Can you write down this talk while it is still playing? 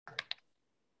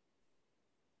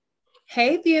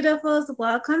Hey, beautifuls.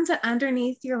 Welcome to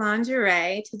Underneath Your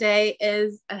Lingerie. Today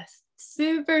is a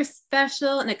super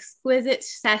special and exquisite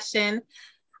session.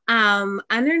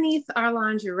 Underneath our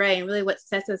lingerie, and really what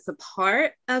sets us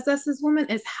apart as us as women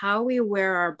is how we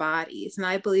wear our bodies. And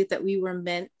I believe that we were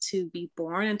meant to be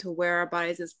born and to wear our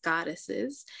bodies as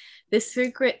goddesses. The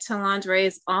secret to lingerie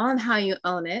is all in how you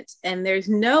own it. And there's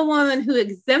no woman who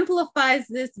exemplifies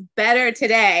this better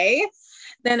today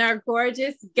than our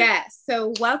gorgeous guest.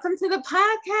 So welcome to the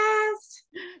podcast.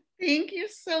 Thank you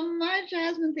so much,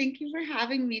 Jasmine. Thank you for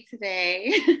having me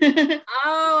today.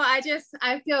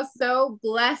 I feel so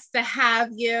blessed to have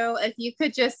you. If you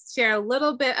could just share a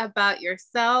little bit about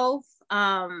yourself.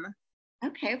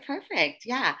 Okay, perfect.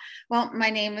 Yeah. Well, my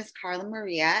name is Carla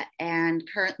Maria, and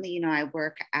currently, I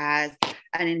work as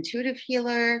an intuitive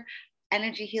healer,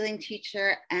 energy healing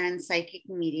teacher, and psychic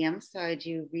medium. So I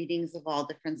do readings of all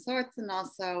different sorts and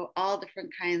also all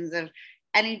different kinds of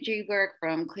energy work,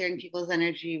 from clearing people's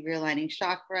energy, realigning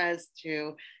chakras,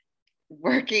 to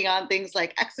working on things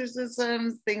like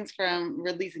exorcisms, things from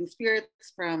releasing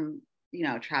spirits from,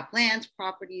 trapped lands,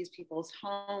 properties, people's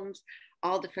homes,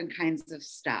 all different kinds of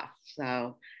stuff.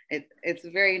 So it's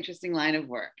a very interesting line of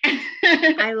work.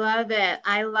 I love it.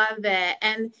 I love it.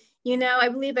 And I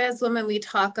believe as women, we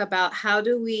talk about how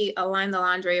do we align the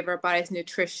lingerie of our bodies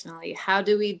nutritionally? How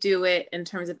do we do it in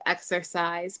terms of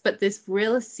exercise? But this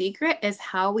real secret is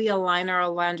how we align our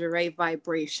lingerie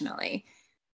vibrationally,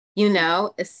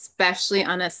 especially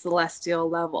on a celestial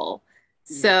level.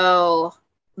 So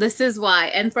this is why.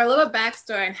 And for a little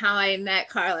backstory on how I met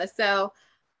Carla. So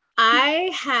I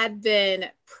had been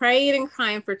praying and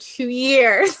crying for 2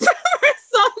 years for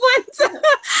someone to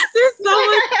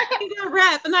need a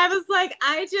rep. And I was like,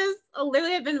 I just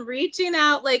literally have been reaching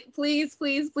out, like, please,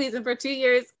 please, please. And for 2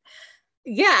 years,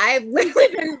 I've literally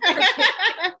been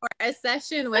for a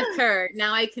session with her.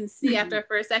 Now I can see after a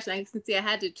first session, I can see I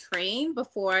had to train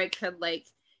before I could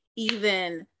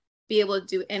even be able to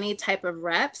do any type of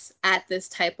reps at this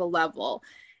type of level.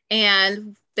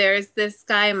 And there's this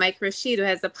guy, Mike Rashid, who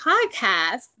has a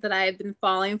podcast that I've been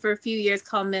following for a few years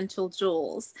called Mental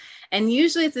Jewels. And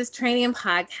usually it's this training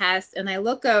podcast. And I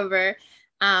look over,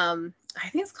 I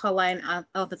think it's called Lion,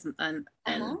 Elephants, and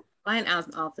Lion, Owls,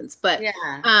 and Elephants. But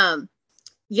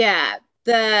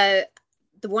the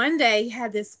one day he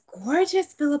had this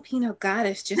gorgeous Filipino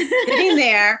goddess just sitting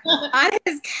there on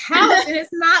his couch. And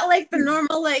it's not like the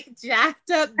normal, jacked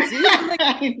up dude. I'm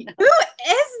like, who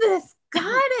is this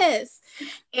goddess?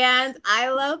 And I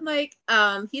love Mike.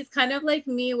 He's kind of like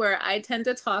me, where I tend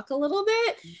to talk a little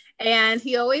bit, and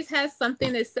he always has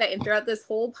something to say. And throughout this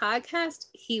whole podcast,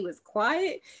 he was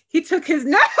quiet. He took his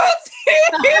notes. He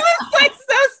was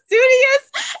so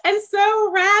studious and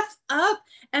so wrapped up.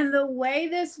 And the way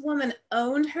this woman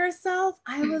owned herself,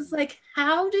 I was like,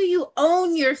 how do you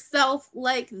own yourself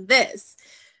like this?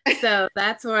 So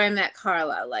that's where I met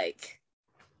Carla.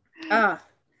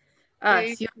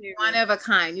 You're one of a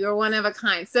kind. You're one of a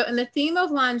kind. So in the theme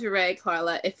of lingerie,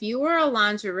 Carla, if you were a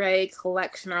lingerie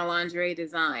collection or lingerie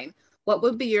design, what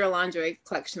would be your lingerie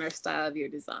collection or style of your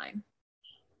design?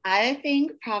 I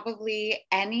think probably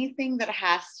anything that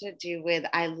has to do with,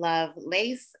 I love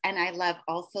lace, and I love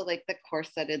also the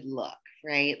corseted look,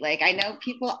 right? I know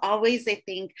people always, they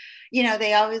think,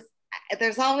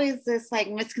 there's always this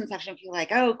misconception of people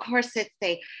oh, corsets,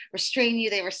 they restrain you,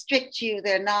 they restrict you,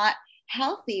 they're not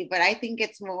healthy. But I think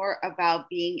it's more about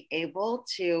being able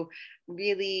to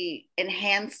really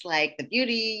enhance the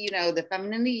beauty, the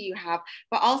femininity you have,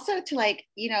 but also to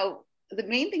the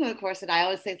main thing with a corset, I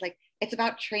always say, is it's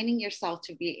about training yourself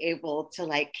to be able to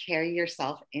carry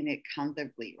yourself in it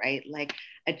comfortably, right?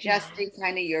 Adjusting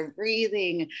kind of your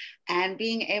breathing and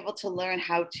being able to learn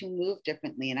how to move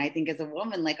differently. And I think as a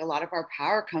woman, a lot of our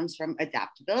power comes from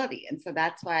adaptability. And so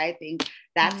that's why I think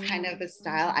that's kind of the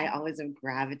style I always have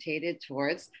gravitated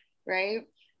towards, right?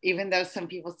 Even though some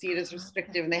people see it as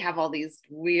restrictive and they have all these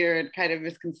weird kind of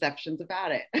misconceptions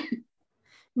about it.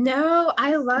 No,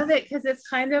 I love it, because it's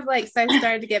kind of so I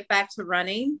started to get back to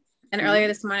running. And earlier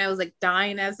this morning, I was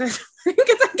dying because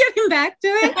I'm getting back to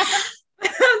it.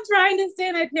 I'm trying to stay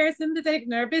in my parasympathetic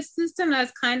nervous system. And I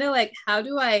was kind of how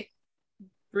do I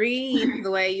breathe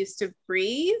the way I used to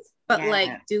breathe, but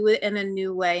do it in a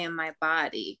new way in my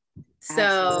body?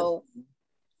 So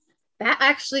that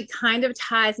actually kind of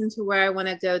ties into where I want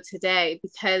to go today,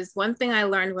 because one thing I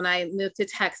learned when I moved to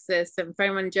Texas, and for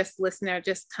anyone just listening or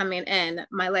just coming in,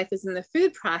 my life is in the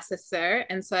food processor.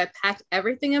 And so I packed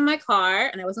everything in my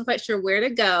car and I wasn't quite sure where to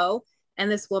go.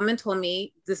 And this woman told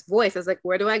me, this voice, I was like,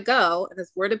 where do I go? And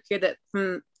this word appeared that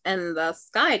from in the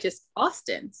sky, just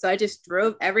Austin. So I just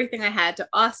drove everything I had to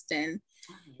Austin.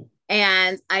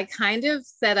 And I kind of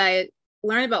said I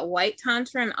learned about white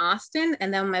tantra in Austin,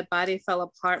 and then my body fell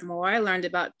apart more. I learned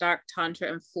about dark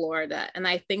tantra in Florida. And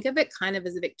I think of it kind of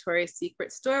as a Victoria's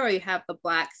Secret store where you have the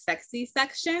black sexy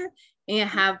section and you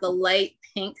have the light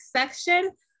pink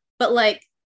section. But like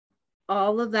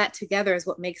all of that together is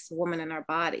what makes a woman in our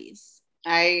bodies.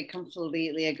 I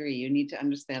completely agree. You need to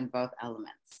understand both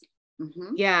elements.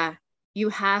 Mm-hmm. Yeah, you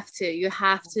have to.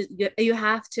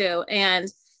 And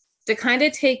to kind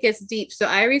of take us deep. So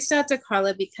I reached out to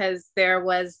Carla because there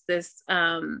was this,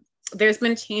 there's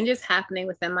been changes happening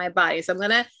within my body. So we're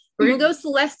gonna go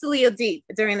celestially deep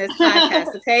during this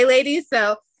podcast. Okay, ladies?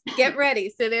 So get ready.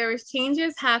 So there was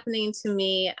changes happening to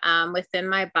me within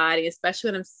my body, especially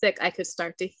when I'm sick. I could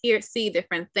start to see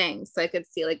different things. So I could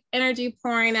see like energy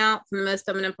pouring out from the most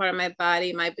dominant part of my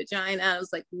body, my vagina. I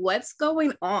was like, what's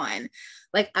going on?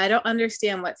 Like, I don't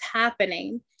understand what's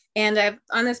happening. And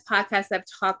on this podcast, I've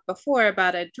talked before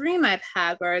about a dream I've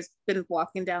had where I've been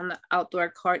walking down the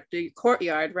outdoor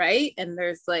courtyard, right? And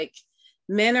there's like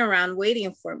men around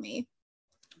waiting for me.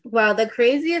 Well, the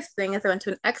craziest thing is I went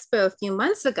to an expo a few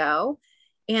months ago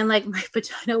and like my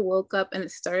vagina woke up and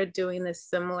it started doing this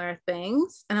similar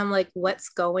things. And I'm like, what's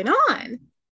going on?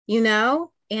 You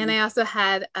know? And I also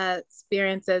had a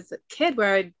experience as a kid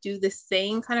where I would do the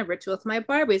same kind of ritual with my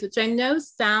Barbies, which I know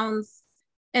sounds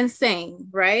insane,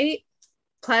 right?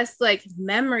 Plus like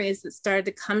memories that started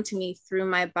to come to me through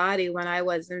my body when I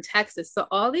was in Texas. So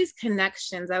all these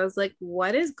connections, I was like,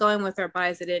 what is going with our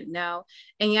bodies? I didn't know.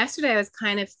 And yesterday I was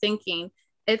kind of thinking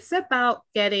it's about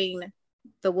getting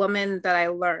the woman that I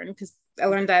learned, because I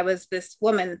learned I was this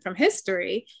woman from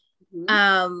history.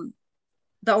 Mm-hmm.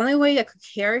 The only way I could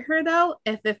carry her though,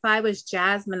 if I was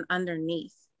Jasmine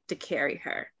underneath to carry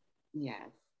her. Yes.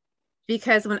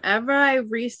 Because whenever I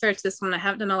researched this one, I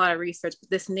haven't done a lot of research, but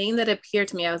this name that appeared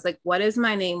to me, I was like, what is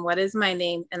my name? What is my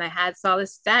name? And I saw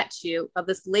this statue of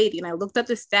this lady and I looked up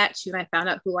the statue and I found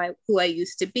out who I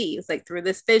used to be. It's like through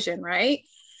this vision, right?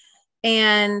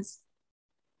 And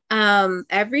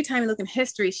every time you look in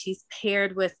history, she's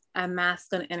paired with a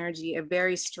masculine energy, a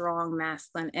very strong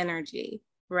masculine energy,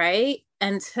 right?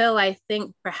 Until I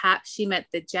think perhaps she met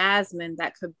the Jasmine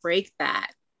that could break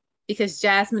that. Because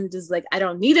Jasmine is like, I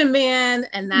don't need a man.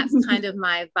 And that's kind of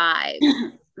my vibe.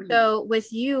 So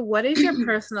with you, what is your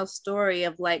personal story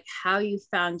of like how you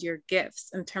found your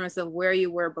gifts in terms of where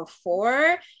you were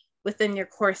before within your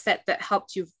corset that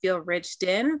helped you feel ridged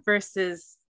in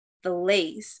versus the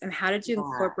lace? And how did you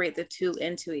incorporate the two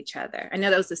into each other? I know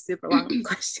that was a super long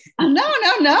question.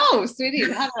 No, sweetie,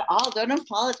 not at all. Don't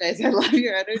apologize. I love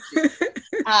your energy.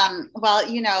 Well,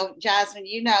 you know, Jasmine,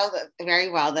 you know very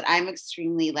well that I'm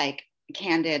extremely like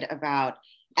candid about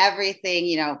everything,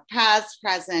 you know, past,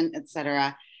 present,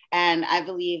 etc. And I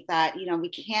believe that, you know, we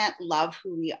can't love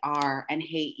who we are and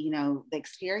hate, you know, the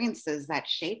experiences that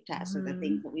shaped us or the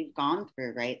things that we've gone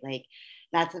through, right? Like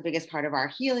that's the biggest part of our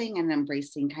healing and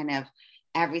embracing kind of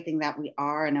everything that we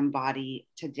are and embody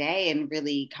today and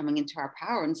really coming into our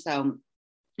power. And so,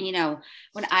 you know,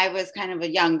 when I was kind of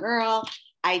a young girl,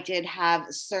 I did have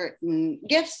certain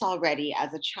gifts already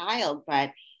as a child,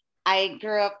 but I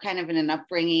grew up kind of in an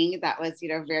upbringing that was, you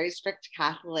know, very strict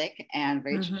Catholic and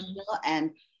very traditional.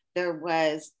 And there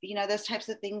was, you know, those types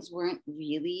of things weren't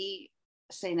really,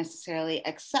 say, necessarily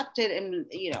accepted in,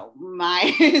 you know,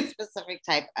 my specific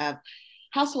type of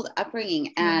household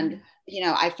upbringing. And, you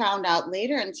know, I found out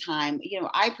later in time, you know,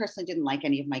 I personally didn't like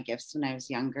any of my gifts when I was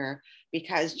younger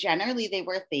because generally they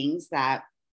were things that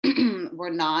were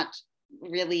not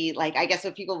really like, I guess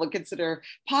what people would consider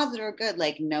positive or good,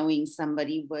 like knowing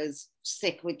somebody was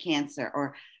sick with cancer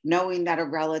or knowing that a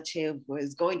relative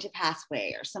was going to pass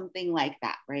away or something like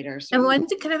that, right? Or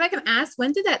and if I can ask,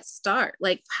 when did that start?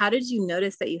 Like, how did you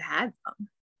notice that you had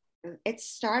them? It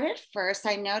started first.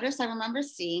 I remember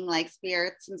seeing like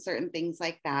spirits and certain things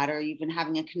like that, or even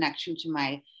having a connection to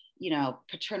my, you know,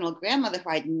 paternal grandmother who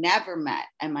I'd never met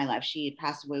in my life. She had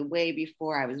passed away way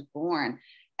before I was born.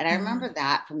 And I remember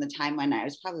that from the time when I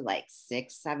was probably like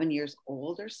 6, 7 years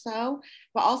old or so,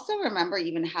 but also remember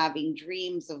even having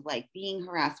dreams of like being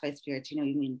harassed by spirits, you know,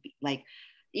 even like,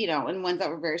 you know, and ones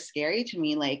that were very scary to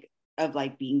me, like of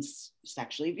like being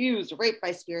sexually abused or raped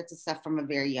by spirits and stuff from a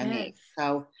very young age.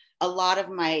 So a lot of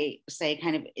my, say,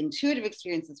 kind of intuitive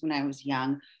experiences when I was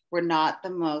young were not the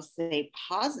most, say,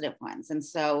 positive ones. And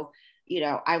so, you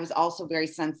know, I was also very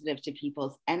sensitive to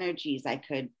people's energies. I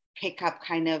could pick up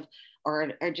kind of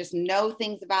or just know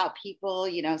things about people,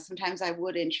 you know, sometimes I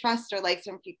wouldn't trust or like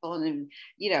some people. And then,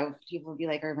 you know, people would be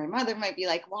like, or my mother might be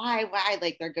like, why?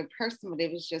 Like they're a good person. But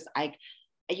it was just like,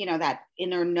 you know, that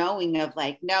inner knowing of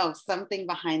like, no, something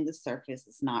behind the surface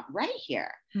is not right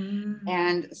here.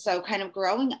 And so kind of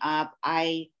growing up,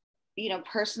 I, you know,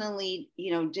 personally,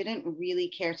 you know, didn't really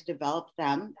care to develop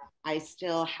them. I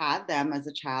still had them as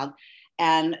a child.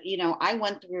 And, you know, I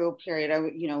went through a period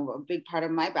of, you know, a big part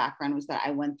of my background was that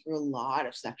I went through a lot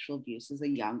of sexual abuse as a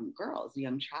young girl, as a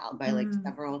young child, by like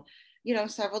several, you know,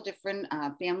 several different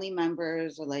family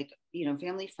members or like, you know,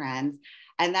 family friends.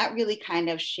 And that really kind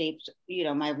of shaped, you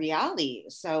know, my reality.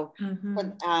 So,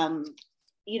 but,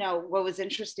 you know, what was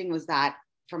interesting was that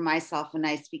for myself, and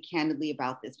I speak candidly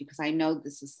about this because I know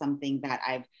this is something that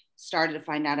I've started to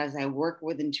find out as I work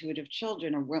with intuitive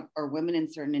children or women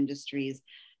in certain industries,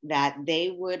 that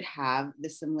they would have the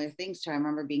similar things. So I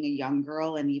remember being a young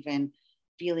girl and even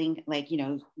feeling like, you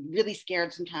know, really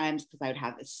scared sometimes because I would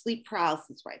have this sleep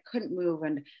paralysis where I couldn't move,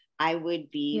 and I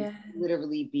would be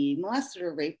literally be molested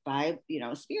or raped by, you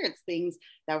know, spirits, things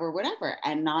that were whatever,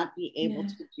 and not be able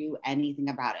to do anything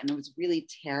about it. And it was really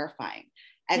terrifying.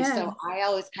 And so I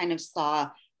always kind of saw,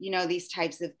 you know, these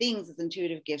types of things as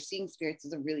intuitive gifts, seeing spirits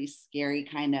is a really scary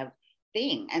kind of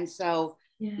thing. And so,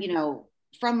 you know,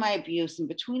 from my abuse and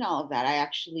between all of that, I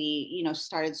actually, you know,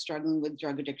 started struggling with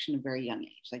drug addiction at a very young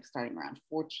age, like starting around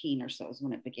 14 or so is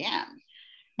when it began.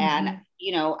 And,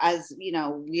 you know, as, you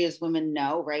know, we as women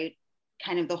know, right,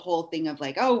 kind of the whole thing of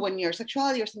like, oh, when your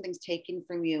sexuality or something's taken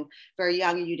from you very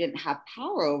young and you didn't have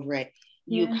power over it,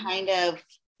 you kind of,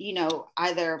 you know,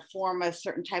 either form a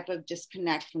certain type of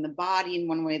disconnect from the body in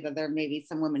one way or the other. Maybe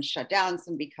some women shut down,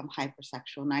 some become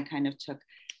hypersexual. And I kind of took,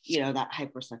 you know, that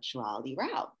hypersexuality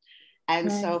route.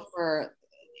 And so for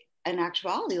in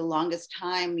actuality, the longest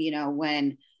time, you know,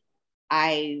 when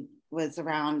I was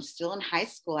around still in high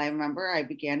school, I remember I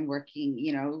began working,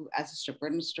 you know, as a stripper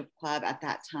in a strip club. At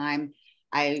that time,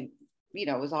 I, you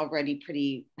know, was already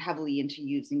pretty heavily into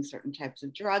using certain types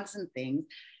of drugs and things.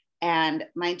 And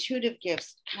my intuitive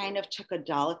gifts kind of took a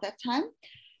dull at that time.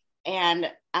 And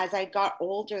as I got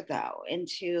older, though,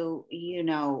 into, you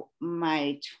know,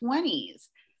 my 20s,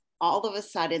 all of a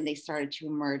sudden they started to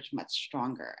emerge much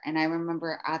stronger. And I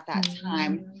remember at that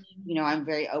time, you know, I'm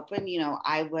very open, you know,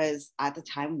 I was at the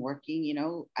time working, you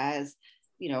know, as,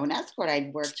 you know, an escort.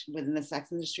 I'd worked within the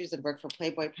sex industries. I'd worked for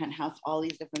Playboy, Penthouse, all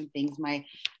these different things. My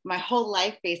whole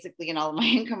life basically and all of my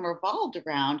income revolved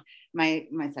around my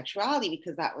sexuality,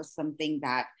 because that was something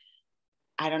that,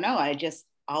 I don't know, I just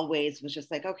always was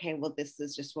just like, okay, well, this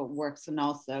is just what works. And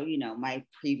also, you know, my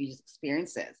previous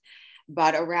experiences.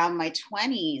 But around my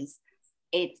 20s,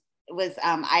 it was,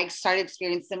 I started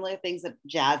experiencing similar things that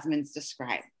Jasmine's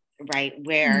described, right?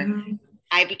 Where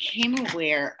I became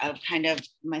aware of kind of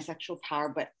my sexual power,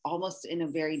 but almost in a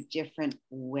very different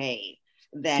way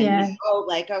than, oh,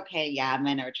 like, okay, yeah,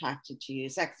 men are attracted to you,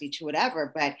 sexy to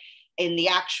whatever, but in the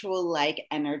actual like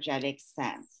energetic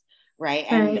sense, right?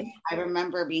 And I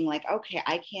remember being like, okay,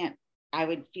 I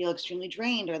would feel extremely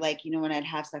drained, or like, you know, when I'd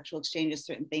have sexual exchanges,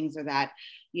 certain things, or that,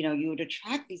 you know, you would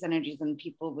attract these energies and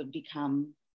people would become,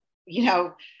 you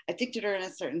know, addicted or in a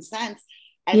certain sense.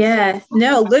 And so,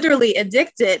 no, literally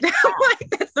addicted. Like,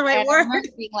 that's the right and word. I remember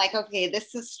being like, okay,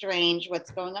 this is strange.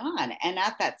 What's going on? And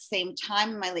at that same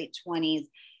time in my late 20s,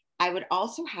 I would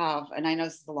also have, and I know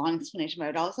this is a long explanation, but I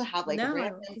would also have like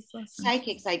random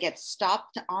psychics. I get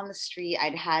stopped on the street.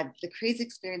 I'd had the crazy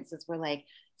experiences where like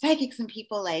psychics and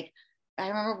people like, I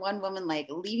remember one woman like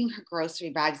leaving her grocery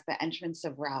bags at the entrance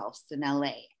of Ralph's in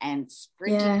LA and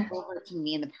sprinting over to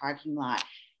me in the parking lot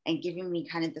and giving me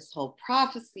kind of this whole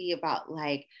prophecy about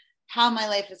like how my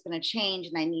life is going to change,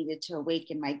 and I needed to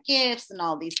awaken my gifts and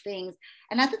all these things.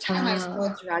 And at the time I was still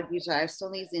a drug user, I was still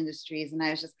in these industries, and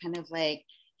I was just kind of like,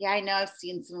 yeah, I know I've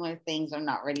seen similar things. I'm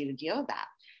not ready to deal with that.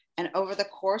 And over the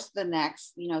course of the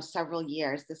next, you know, several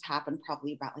years, this happened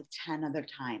probably about like 10 other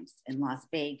times in Las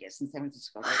Vegas and San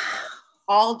Francisco. Like,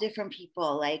 all different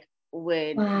people like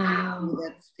would do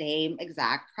the same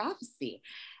exact prophecy.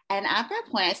 And at that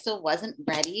point, I still wasn't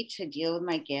ready to deal with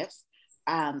my gifts,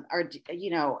 or,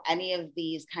 you know, any of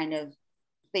these kind of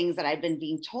things that I'd been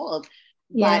being told.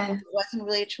 But it wasn't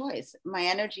really a choice. My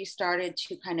energy started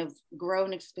to kind of grow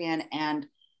and expand and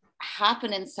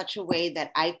happen in such a way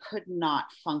that I could not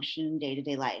function in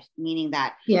day-to-day life, meaning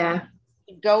that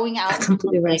going out in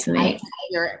public, I could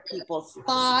hear people's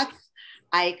thoughts,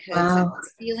 I could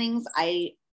sense feelings.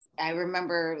 I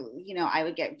remember, you know, I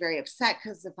would get very upset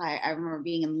because if I remember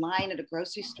being in line at a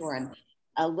grocery store and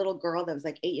a little girl that was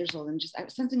like 8 years old, and just I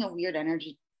was sensing a weird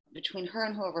energy between her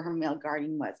and whoever her male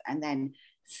guardian was, and then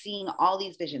seeing all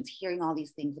these visions, hearing all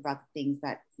these things about the things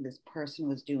that this person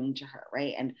was doing to her,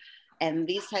 right? And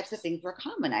these types of things were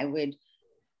common.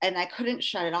 I couldn't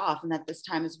shut it off. And at this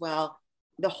time as well,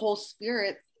 the whole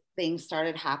spirit things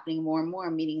started happening more and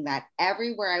more, meaning that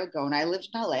everywhere I would go, and I lived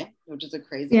in LA, which is a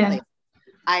crazy place,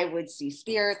 I would see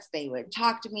spirits. They would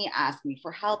talk to me, ask me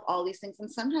for help, all these things.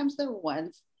 And sometimes there were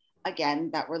ones,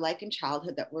 again, that were like in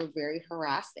childhood that were very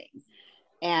harassing.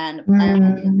 And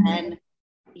then,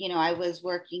 you know, I was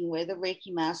working with a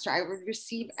Reiki master. I would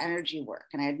receive energy work,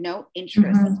 and I had no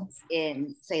interest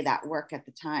in, say, that work at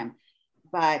the time.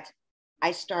 But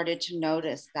I started to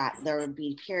notice that there would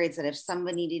be periods that if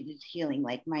somebody needed healing,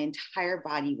 like my entire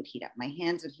body would heat up, my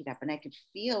hands would heat up, and I could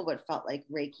feel what felt like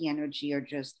Reiki energy, or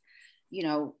just, you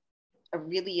know, a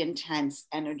really intense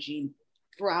energy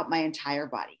throughout my entire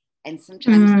body. And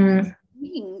sometimes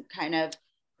being kind of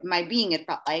my being, it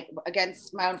felt like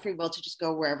against my own free will to just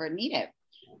go wherever it needed.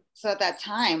 So at that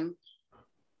time,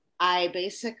 I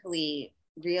basically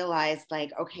realized,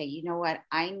 like, okay, you know what?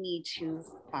 I need to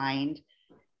find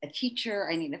a teacher.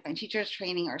 I need to find teachers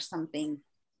training or something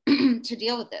to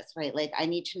deal with this, right? Like, I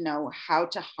need to know how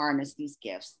to harness these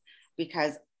gifts,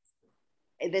 because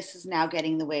this is now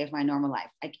getting in the way of my normal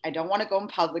life. I don't want to go in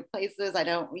public places. I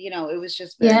don't, you know, it was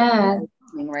just very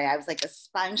right. I was like a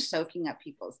sponge soaking up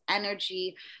people's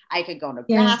energy. I could go in a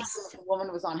bathroom. If a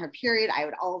woman was on her period, I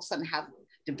would all of a sudden have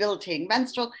debilitating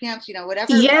menstrual cramps, you know,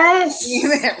 whatever. Yes.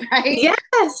 Right.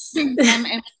 Yes. And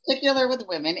in particular with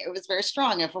women, it was very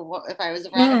strong. If I was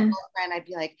around a girlfriend, I'd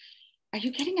be like, are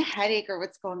you getting a headache, or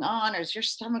what's going on? Or does your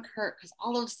stomach hurt? Because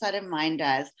all of a sudden mine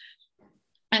does.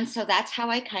 And so that's how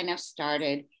I kind of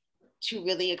started to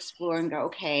really explore and go,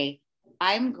 okay,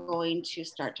 I'm going to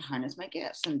start to harness my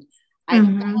gifts. And I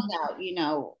found out, you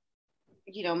know,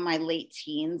 my late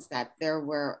teens, that there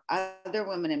were other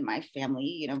women in my family,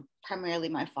 you know, primarily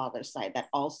my father's side, that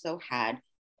also had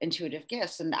intuitive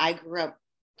gifts. And I grew up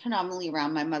predominantly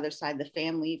around my mother's side of the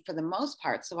family for the most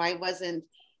part. So I wasn't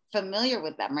familiar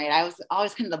with them, right? I was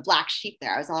always kind of the black sheep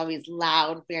there. I was always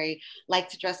loud, very like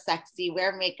to dress sexy,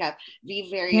 wear makeup, be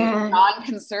very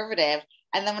non-conservative.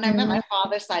 And then when I met my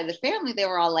father's side of the family, they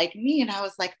were all like me. And I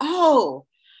was like, oh,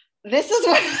 this is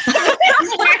where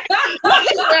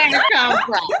I come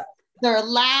from. They're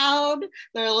loud,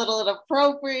 they're a little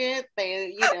inappropriate,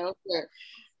 they, you know,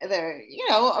 they're, you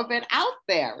know, a bit out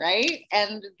there, right?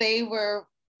 And they were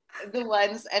the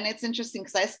ones, and it's interesting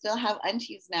because I still have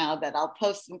aunties now that I'll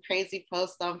post some crazy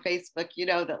posts on Facebook, you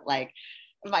know, that like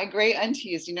my great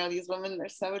aunties, you know, these women in their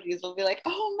 70s will be like,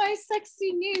 oh, my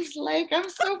sexy niece, like, I'm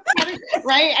so proud of it,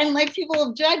 right? And like people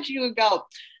will judge you and go,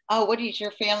 oh, what does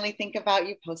your family think about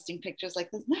you posting pictures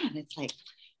like this? Man, it's like,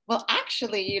 well,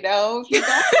 actually, you know,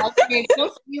 if you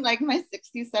don't see like my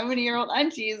 60, 70-year-old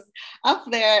aunties up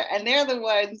there, and they're the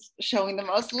ones showing the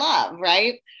most love,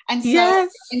 right? And so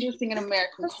it's interesting in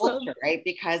American culture, right?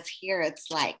 Because here it's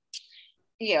like,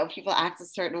 you know, people act a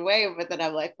certain way, but then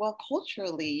I'm like, well,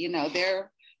 culturally, you know,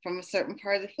 they're from a certain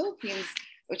part of the Philippines,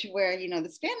 which where, you know, the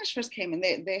Spanish first came, and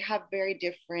they have very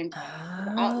different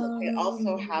outlook. They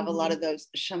also have a lot of those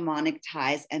shamanic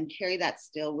ties and carry that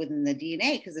still within the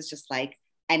DNA, because it's just like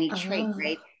any trait,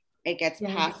 right? It gets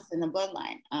passed in the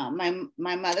bloodline.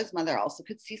 My mother's mother also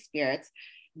could see spirits,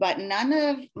 but none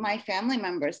of my family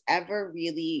members ever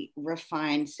really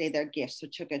refined, say, their gifts, or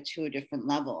took it to a different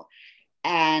level.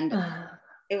 And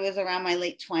it was around my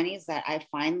late 20s that I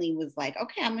finally was like,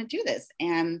 okay, I'm going to do this.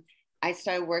 And I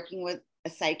started working with a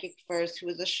psychic first, who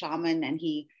was a shaman, and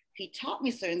he taught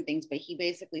me certain things, but he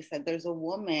basically said, there's a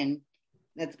woman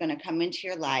that's going to come into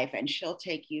your life, and she'll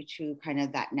take you to kind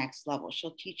of that next level.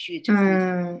 She'll teach you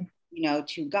to, you know,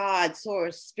 to God,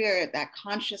 source, spirit, that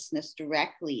consciousness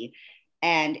directly,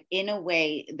 and in a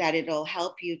way that it'll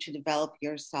help you to develop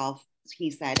yourself,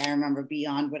 he said, I remember,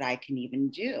 beyond what I can even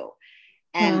do.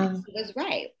 And he was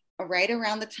right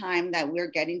around the time that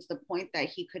we're getting to the point that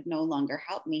he could no longer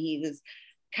help me. He was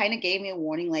kind of gave me a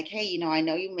warning, like, hey, you know, I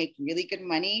know you make really good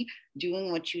money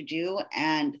doing what you do,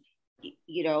 and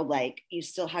you know, like, you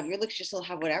still have your looks, you still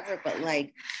have whatever, but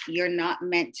like, you're not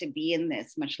meant to be in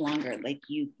this much longer. Like,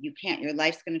 you can't, your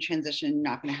life's going to transition, you're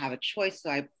not going to have a choice. So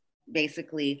I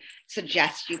basically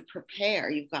suggest you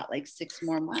prepare. You've got like 6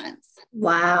 more months.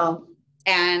 Wow.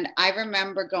 And I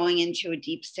remember going into a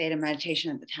deep state of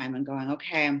meditation at the time and going,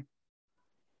 okay,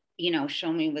 you know,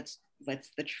 show me what's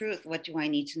the truth. What do I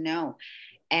need to know?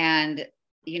 And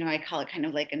you know, I call it kind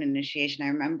of like an initiation. I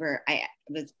remember I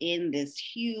was in this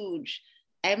huge,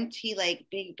 empty, like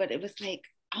big, but it was like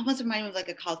almost reminded me of like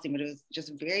a coliseum, but it was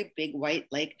just very big, white,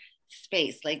 like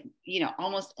space, like, you know,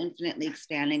 almost infinitely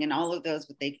expanding. And all of those,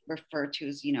 what they refer to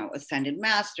as, you know, ascended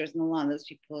masters, and a lot of those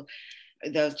people,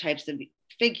 those types of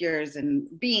figures and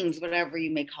beings, whatever you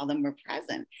may call them, were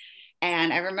present.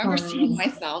 And I remember seeing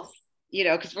myself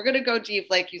because we're going to go deep,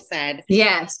 like you said.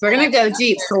 Yes, we're going to go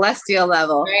deep, celestial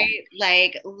level. Right?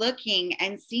 Like looking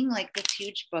and seeing like this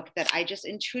huge book that I just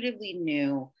intuitively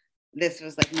knew this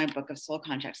was like my book of soul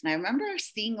contracts. And I remember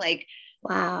seeing like,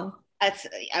 wow,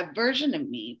 a version of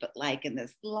me, but like in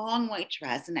this long white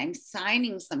dress, and I'm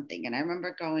signing something. And I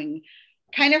remember going,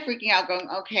 kind of freaking out, going,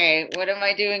 okay, what am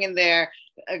I doing in there?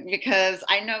 Because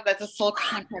I know that's a soul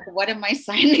contract. What am I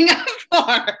signing up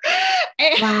for?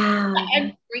 wow.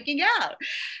 And freaking out.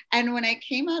 And when I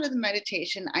came out of the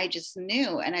meditation, I just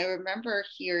knew. And I remember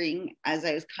hearing as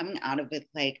I was coming out of it,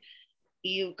 like,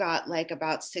 you've got like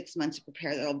about 6 months to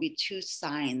prepare. There'll be 2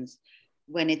 signs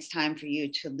when it's time for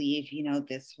you to leave,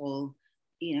 this whole,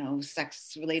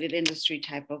 sex related industry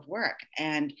type of work.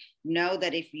 And know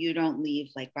that if you don't leave,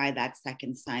 like by that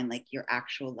second sign, like your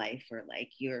actual life or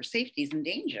like your safety is in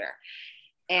danger.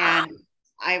 And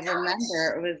I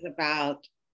remember it was about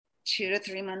 2 to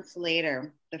 3 months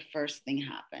later, the first thing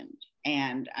happened.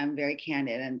 And I'm very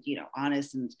candid and,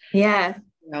 honest. And, Yeah.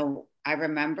 I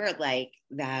remember like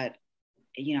that,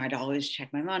 I'd always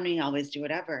check my money, always do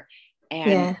whatever.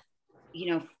 And,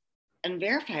 and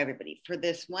verify everybody. For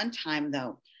this one time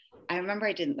though, I remember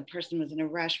I didn't, the person was in a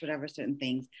rush, whatever, certain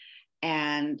things.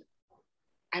 And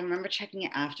I remember checking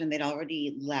it after and they'd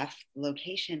already left the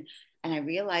location. And I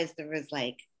realized there was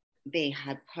like, they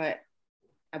had put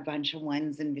a bunch of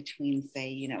ones in between,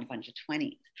 say, a bunch of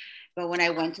 20s. But when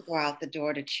I went to go out the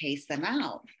door to chase them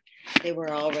out, they were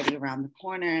already around the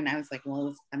corner. And I was like,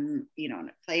 well, I'm, in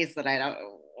a place that I don't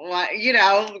want,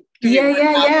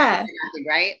 Yeah.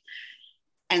 Right.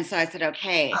 And so I said,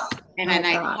 okay. Oh, and then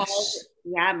I called,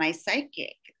 my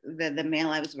psychic, the male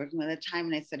I was working with at the time.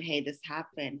 And I said, hey, this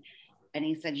happened. And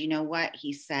he said, you know what?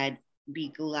 He said, be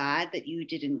glad that you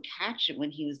didn't catch it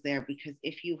when he was there, because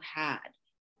if you had,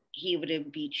 he would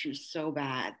have beat you so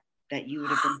bad that you would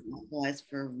have been hospitalized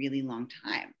for a really long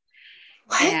time.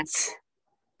 What? And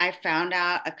I found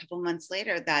out a couple months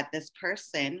later that this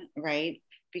person, right,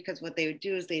 because what they would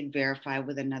do is they'd verify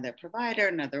with another provider,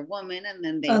 another woman, and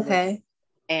then they would,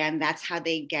 and that's how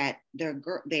they get their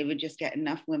girl. They would just get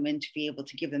enough women to be able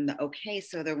to give them the okay,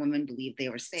 so their women believed they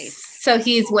were safe. So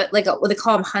he's what they call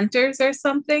them, hunters or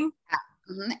something?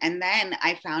 Mm-hmm. And then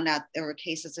I found out there were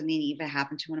cases, and it even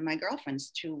happened to one of my girlfriends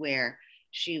too, where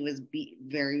she was beat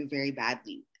very, very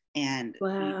badly and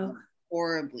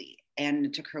horribly. And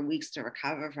it took her weeks to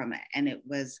recover from it. And it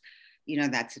was,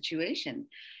 that situation.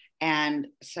 And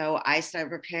so I started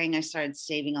preparing, I started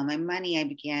saving all my money. I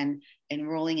began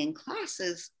enrolling in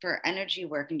classes for energy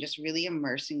work and just really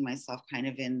immersing myself kind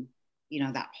of in,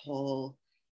 that whole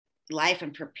life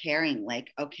and preparing,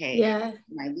 like, okay,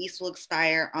 my lease will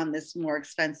expire on this more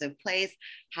expensive place.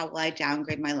 How will I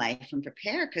downgrade my life and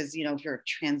prepare? Because, if you're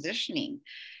transitioning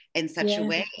in such a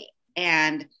way.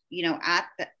 And, at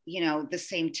the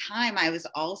same time, I was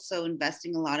also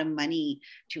investing a lot of money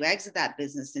to exit that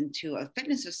business into a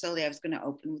fitness facility I was going to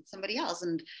open with somebody else.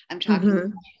 And I'm talking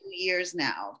 2 years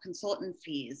now of consultant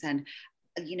fees and,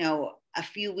 a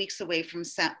few weeks away from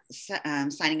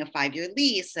signing a 5-year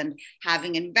lease and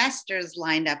having investors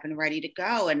lined up and ready to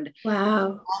go. And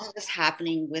all of this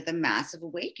happening with a massive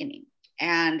awakening.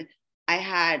 And I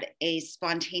had a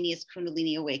spontaneous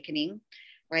Kundalini awakening,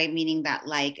 right? Meaning that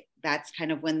like, that's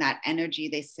kind of when that energy,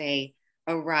 they say,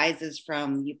 arises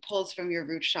from, you pulls from your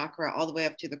root chakra all the way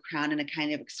up to the crown, and it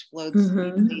kind of explodes.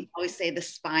 They always say the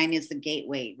spine is the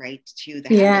gateway, right, to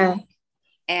the heaven.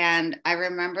 And I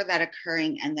remember that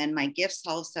occurring, and then my gifts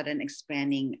all of a sudden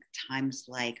expanding times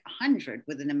like 100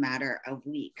 within a matter of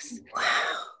weeks.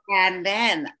 And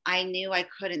then I knew I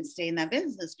couldn't stay in that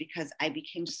business because I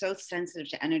became so sensitive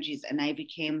to energies, and I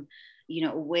became,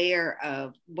 aware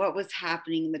of what was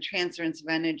happening in the transference of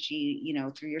energy,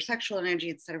 through your sexual energy,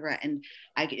 etc. And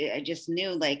I just knew,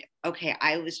 like, okay,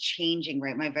 I was changing,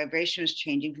 right? My vibration was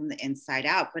changing from the inside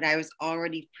out, but I was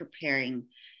already preparing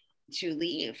to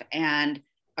leave. And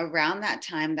around that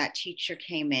time, that teacher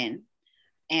came in,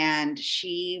 and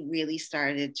she really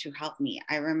started to help me.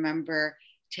 I remember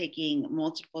taking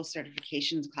multiple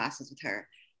certifications classes with her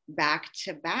back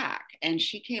to back. And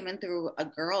she came in through a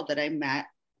girl that I met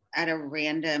at a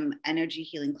random energy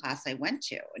healing class I went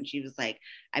to. And she was like,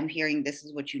 I'm hearing this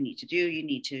is what you need to do. You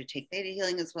need to take theta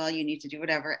healing as well. You need to do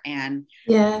whatever. And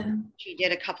she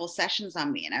did a couple sessions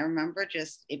on me. And I remember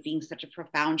just it being such a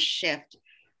profound shift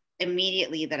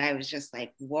immediately, that I was just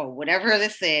like, whoa, whatever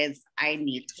this is, I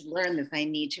need to learn this. I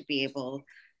need to be able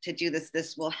to do this.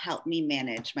 This will help me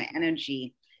manage my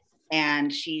energy.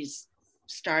 And she's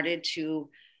started to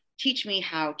teach me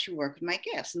how to work with my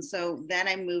gifts. And so then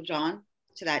I moved on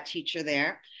to that teacher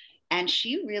there. And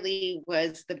she really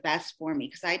was the best for me,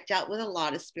 because I dealt with a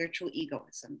lot of spiritual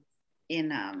egoism in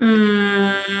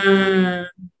Mm.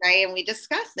 right. And we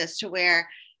discussed this to where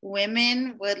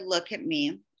women would look at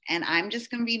me and I'm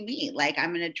just going to be me. Like, I'm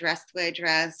going to dress the way I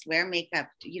dress, wear makeup.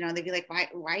 You know, they'd be like, why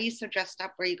are you so dressed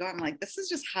up? Where are you going? I'm like, this is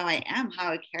just how I am,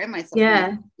 how I carry myself.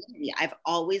 Yeah. I've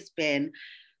always been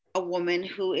a woman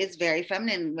who is very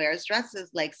feminine, wears dresses,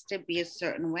 likes to be a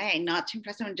certain way, not to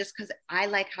impress someone, just because I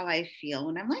like how I feel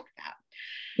when I'm like that.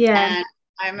 Yeah. And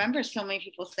I remember so many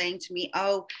people saying to me,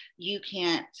 oh, you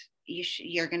can't,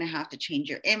 you're going to have to change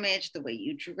your image, the way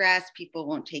you dress, people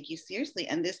won't take you seriously.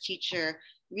 And this teacher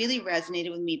really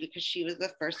resonated with me because she was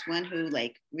the first one who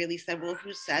like really said, well,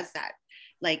 who says that?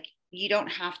 Like, you don't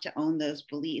have to own those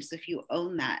beliefs. If you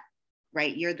own that,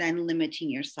 right, you're then limiting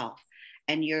yourself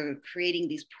and you're creating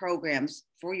these programs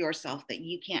for yourself that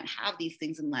you can't have these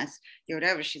things unless you're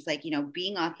whatever. She's like, you know,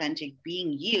 being authentic,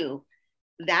 being you,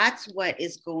 that's what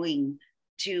is going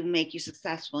to make you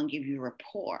successful and give you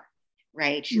rapport,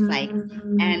 right? She's like,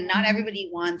 and not everybody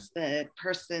wants the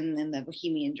person in the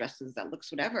bohemian dresses that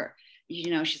looks whatever. You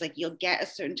know, she's like, you'll get a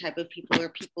certain type of people, or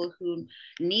people who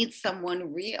need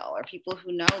someone real, or people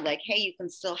who know like, hey, you can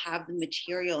still have the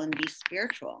material and be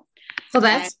spiritual. So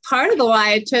that's part of the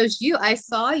why I chose you. I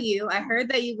saw you. I heard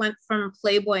that you went from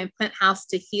Playboy and Penthouse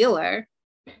to Healer.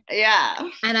 Yeah.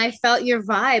 And I felt your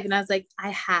vibe and I was like,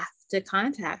 I have to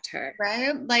contact her.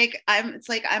 Right. Like it's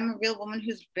like I'm a real woman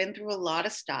who's been through a lot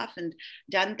of stuff and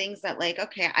done things that like,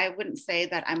 okay, I wouldn't say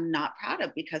that I'm not proud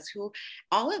of, because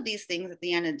all of these things at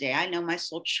the end of the day, I know my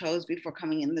soul chose before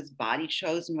coming in, this body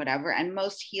chose and whatever. And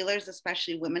most healers,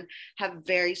 especially women, have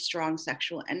very strong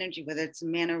sexual energy, whether it's a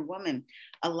man or woman.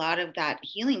 A lot of that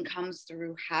healing comes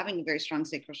through having a very strong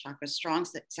sacral chakra, strong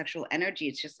sexual energy.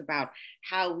 It's just about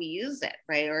how we use it,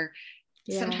 right? Or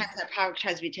sometimes that power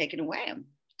tries to be taken away.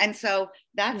 And so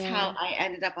that's how I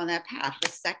ended up on that path. The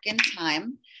second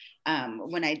time,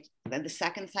 the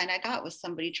second sign I got was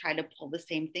somebody tried to pull the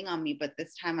same thing on me, but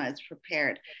this time I was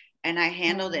prepared and I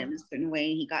handled it in a certain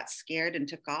way. He got scared and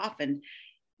took off. And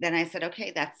then I said,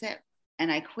 okay, that's it.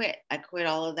 And I quit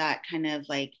all of that kind of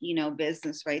like, you know,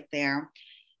 business right there.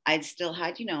 I'd still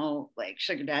had, you know, like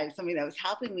sugar daddy, somebody that was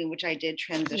helping me, which I did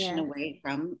transition away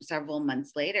from several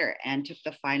months later and took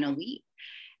the final leap.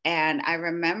 And I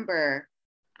remember,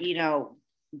 you know,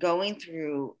 going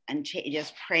through and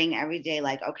just praying every day,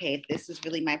 like, okay, if this is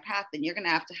really my path, then you're going to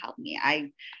have to help me.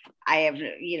 I have,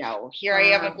 you know, here I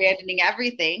am abandoning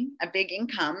everything, a big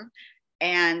income.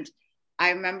 And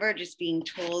I remember just being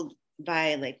told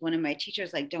by like one of my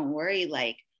teachers, like, don't worry,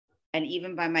 like, and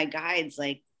even by my guides,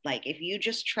 like if you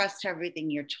just trust everything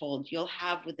you're told, you'll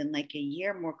have within like a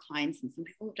year more clients. And some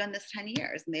people have done this 10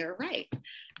 years and they were right.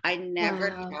 I never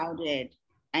doubted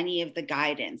any of the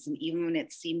guidance. And even when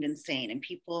it seemed insane and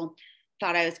people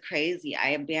thought I was crazy, I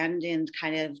abandoned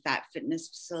kind of that fitness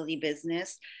facility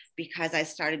business because I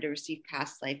started to receive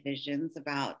past life visions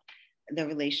about the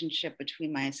relationship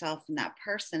between myself and that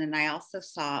person. And I also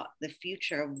saw the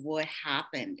future of what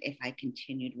happened if I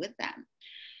continued with them.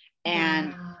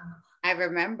 And I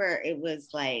remember it was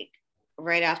like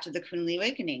right after the Kundalini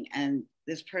awakening, and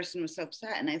this person was so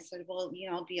upset. And I said, well, you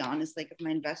know, I'll be honest, like if my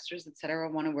investors, et cetera,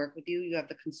 want to work with you, you have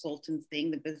the consultants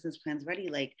thing, the business plan's ready,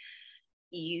 like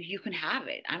you can have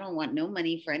it. I don't want no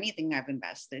money for anything I've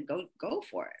invested. Go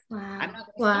for it. Wow. I'm not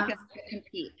going to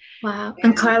compete. Wow.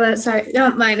 And Carla, sorry,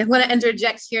 don't mind. I want to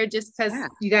interject here just because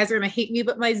you guys are going to hate me,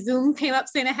 but my Zoom came up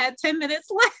saying I had 10 minutes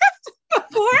left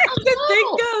before the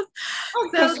thing goes.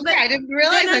 So I didn't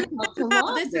realize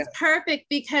this is perfect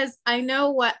because I know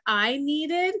what I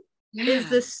needed is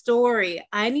the story.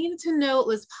 I needed to know it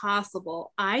was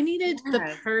possible. I needed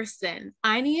the person.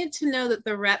 I needed to know that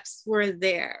the reps were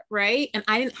there, right? And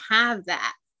I didn't have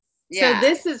that. So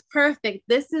this is perfect.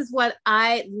 This is what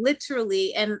I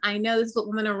literally, and I know this is what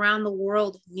women around the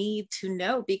world need to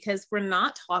know because we're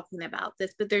not talking about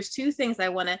this, but there's two things I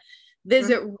want to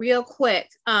visit real quick.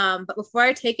 But before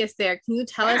I take us there, can you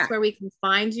tell us where we can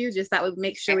find you? Just that would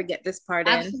make sure we get this part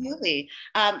in. Absolutely.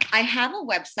 I have a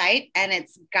website and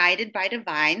it's Guided by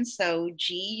Divine. So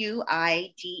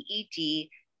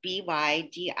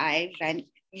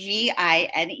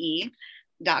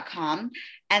GUIDEDBYDIVINE.com.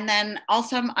 And then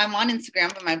also I'm on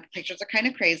Instagram, but my pictures are kind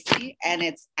of crazy. And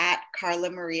it's at Carla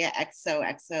Maria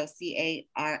XOXO,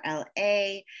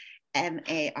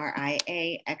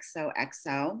 CARLAMARIA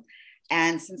XOXO.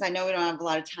 And since I know we don't have a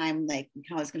lot of time, like we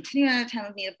can always continue on a time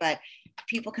of need, but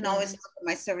people can always look at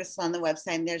my service on the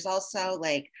website. And there's also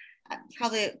like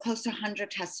probably close to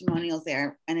 100 testimonials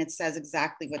there. And it says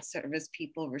exactly what service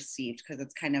people received because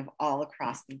it's kind of all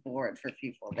across the board for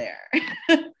people there.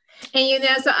 And you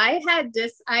know, so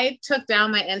I took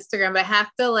down my Instagram, but I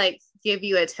have to like give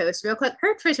you a toast real quick.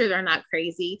 Her pictures are not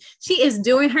crazy. She is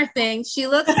doing her thing. She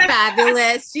looks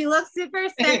fabulous. She looks super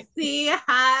sexy.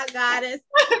 Hi, goddess.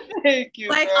 Thank you.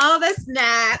 Like all the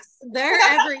snaps, they're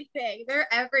everything. They're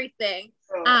everything.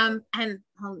 And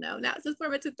oh no, now it's just 4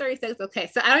 minutes and 36. Okay,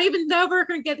 so I don't even know if we're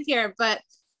gonna get here, but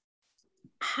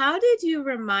how did you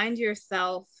remind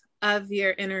yourself of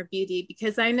your inner beauty?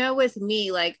 Because I know with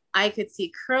me, like I could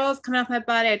see curls coming off my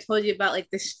body. I told you about like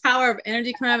the shower of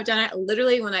energy coming out of my vagina.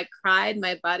 Literally, when I cried,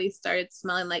 my body started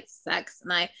smelling like sex,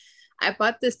 and I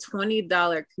bought this $20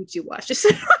 coochie wash. Just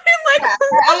like, yeah.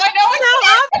 Oh,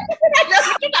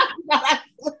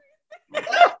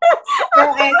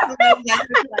 I know. I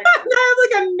have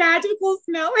like a magical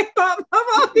smell I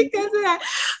thought because of that.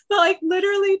 But like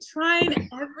literally trying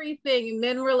everything, and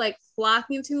men were like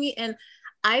flocking to me, and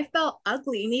I felt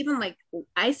ugly. And even like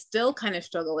I still kind of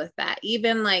struggle with that.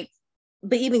 Even like,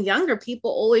 but even younger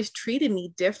people always treated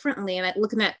me differently. And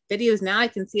looking at videos now, I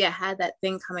can see I had that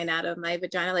thing coming out of my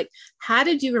vagina. Like, how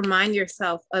did you remind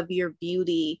yourself of your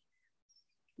beauty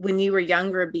when you were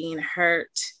younger, being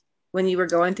hurt, when you were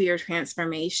going through your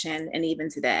transformation, and even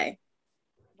today?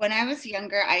 When I was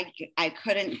younger, I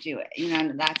couldn't do it, you know,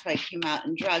 and that's why I came out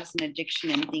in drugs and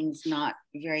addiction and things not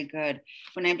very good.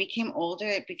 When I became older,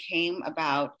 it became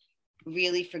about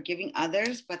really forgiving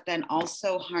others, but then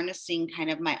also harnessing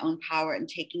kind of my own power and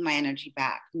taking my energy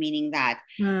back, meaning that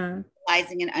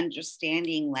realizing and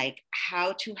understanding like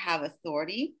how to have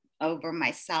authority over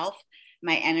myself,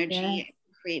 my energy,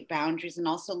 create boundaries, and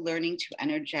also learning to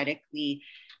energetically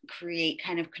create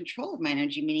kind of control of my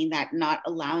energy, meaning that not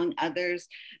allowing others,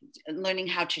 learning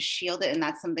how to shield it. And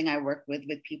that's something I work with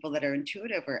people that are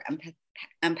intuitive or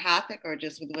empathic, or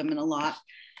just with women a lot,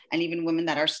 and even women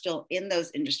that are still in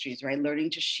those industries, right? Learning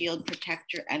to shield,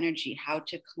 protect your energy, how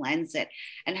to cleanse it,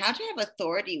 and how to have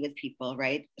authority with people,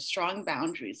 right? Strong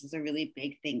boundaries is a really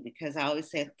big thing, because I always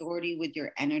say authority with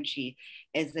your energy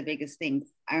is the biggest thing.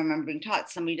 I remember being taught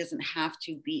somebody doesn't have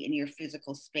to be in your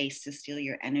physical space to steal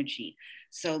your energy.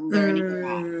 So learning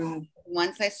that,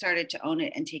 once I started to own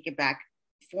it and take it back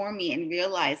for me and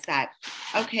realize that,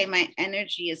 okay, my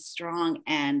energy is strong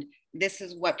and this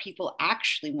is what people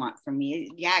actually want from me.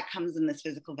 Yeah, it comes in this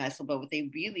physical vessel, but what they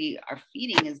really are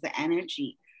feeding is the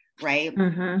energy, right?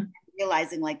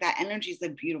 Realizing like that energy is a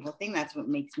beautiful thing. That's what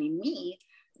makes me me,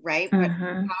 right? But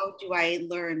how do I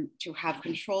learn to have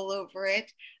control over it,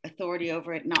 authority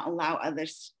over it, not allow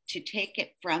others to take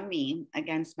it from me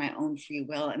against my own free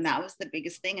will? And that was the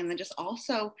biggest thing. And then just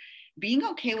also being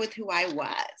okay with who I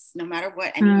was, no matter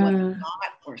what anyone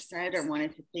thought or said or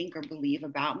wanted to think or believe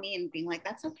about me, and being like,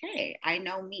 that's okay. I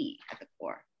know me at the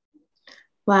core.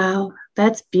 Wow,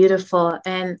 that's beautiful.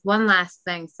 And one last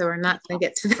thing, so we're not going to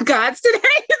get to the gods today,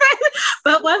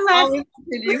 but one last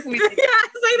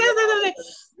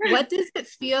what does it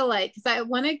feel like? Because I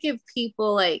want to give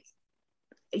people, like,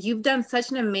 you've done such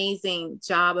an amazing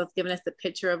job of giving us the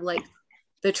picture of like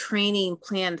the training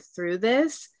plan through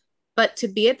this, but to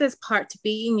be at this part, to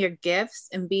be in your gifts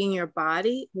and be in your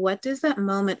body, what does that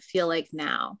moment feel like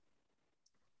now?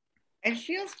 It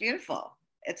feels beautiful.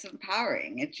 It's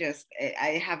empowering.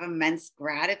 I have immense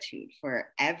gratitude for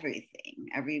everything,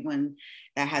 everyone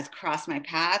that has crossed my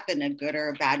path in a good or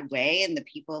a bad way, and the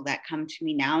people that come to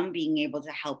me now, and being able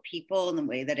to help people in the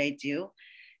way that I do.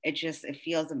 It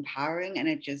feels empowering, and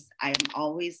I'm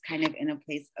always kind of in a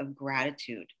place of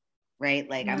gratitude, right?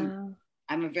 Like I'm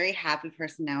a very happy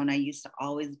person now, and I used to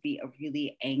always be a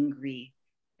really angry,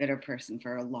 bitter person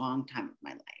for a long time of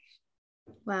my life.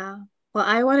 Wow. Well,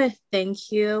 I want to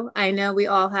thank you. I know we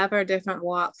all have our different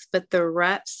walks, but the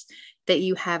reps that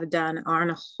you have done are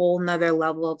on a whole nother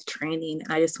level of training.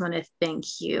 I just want to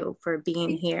thank you for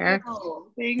being here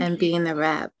and being the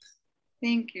rep.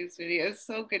 Thank you, sweetie. It's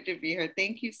so good to be here.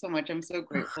 Thank you so much. I'm so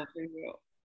grateful for you.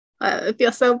 I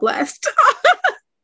feel so blessed.